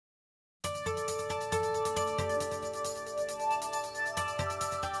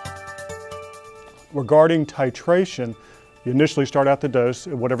Regarding titration, you initially start out the dose,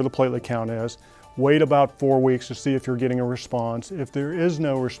 whatever the platelet count is, wait about 4 weeks to see if you're getting a response. If there is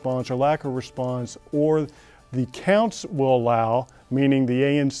no response or lack of response, or the counts will allow, meaning the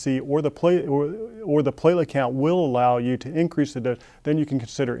ANC or the platelet count will allow you to increase the dose, then you can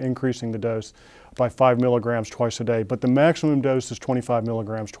consider increasing the dose by 5 milligrams twice a day. But the maximum dose is 25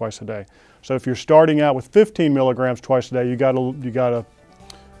 milligrams twice a day. So if you're starting out with 15 milligrams twice a day, you got a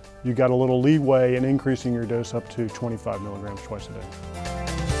little leeway in increasing your dose up to 25 milligrams twice a day.